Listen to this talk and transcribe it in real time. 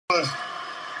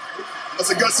That's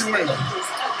a gutsy win.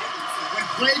 When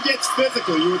play gets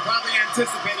physical, you were probably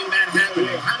anticipating that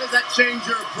happening. How does that change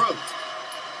your approach?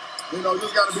 You know, you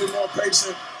just got to be more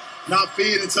patient, not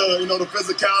feed into, you know, the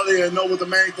physicality and know what the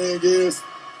main thing is.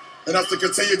 And that's to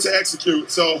continue to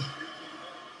execute. So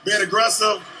being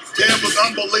aggressive, Cam was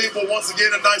unbelievable once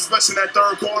again tonight, especially in that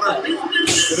third quarter. And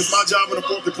it's my job in the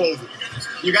fourth to close it.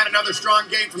 You got another strong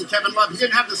game from Kevin Love. He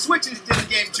didn't have the switches he did in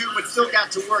game 2, but still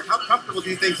got to work. How comfortable do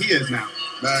you think he is now?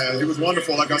 Man, he was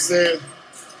wonderful. Like I said,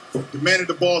 demanded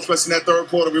the ball, especially in that third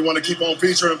quarter. We want to keep on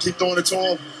featuring him, keep throwing it to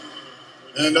him.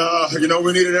 And, you know,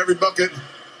 we needed every bucket,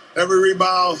 every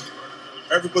rebound,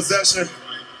 every possession.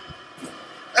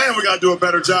 And we got to do a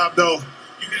better job, though,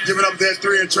 giving up that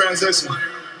 3 in transition.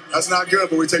 That's not good,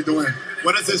 but we take the win.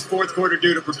 What does this fourth quarter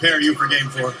do to prepare you for game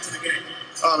 4?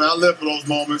 Oh, man, I live for those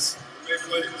moments.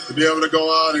 To be able to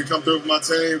go out and come through for my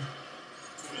team.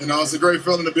 You know, it's a great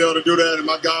feeling to be able to do that. And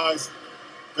my guys,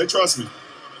 they trust me.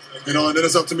 You know, and then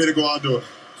it's up to me to go out and do it.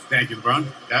 Thank you, LeBron.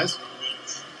 Guys?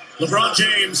 LeBron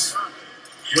James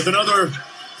with another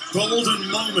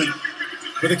golden moment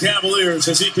for the Cavaliers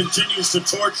as he continues to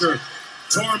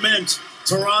torment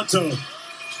Toronto.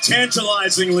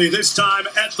 Tantalizingly, this time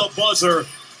at the buzzer,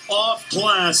 off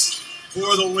glass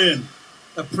for the win.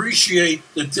 Appreciate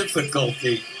the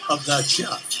difficulty of that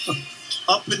shot.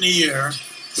 Up in the air,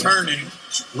 turning,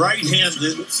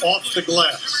 right-handed, off the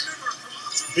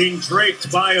glass. Being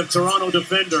draped by a Toronto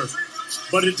defender,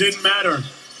 but it didn't matter.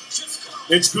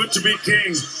 It's good to be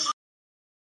king.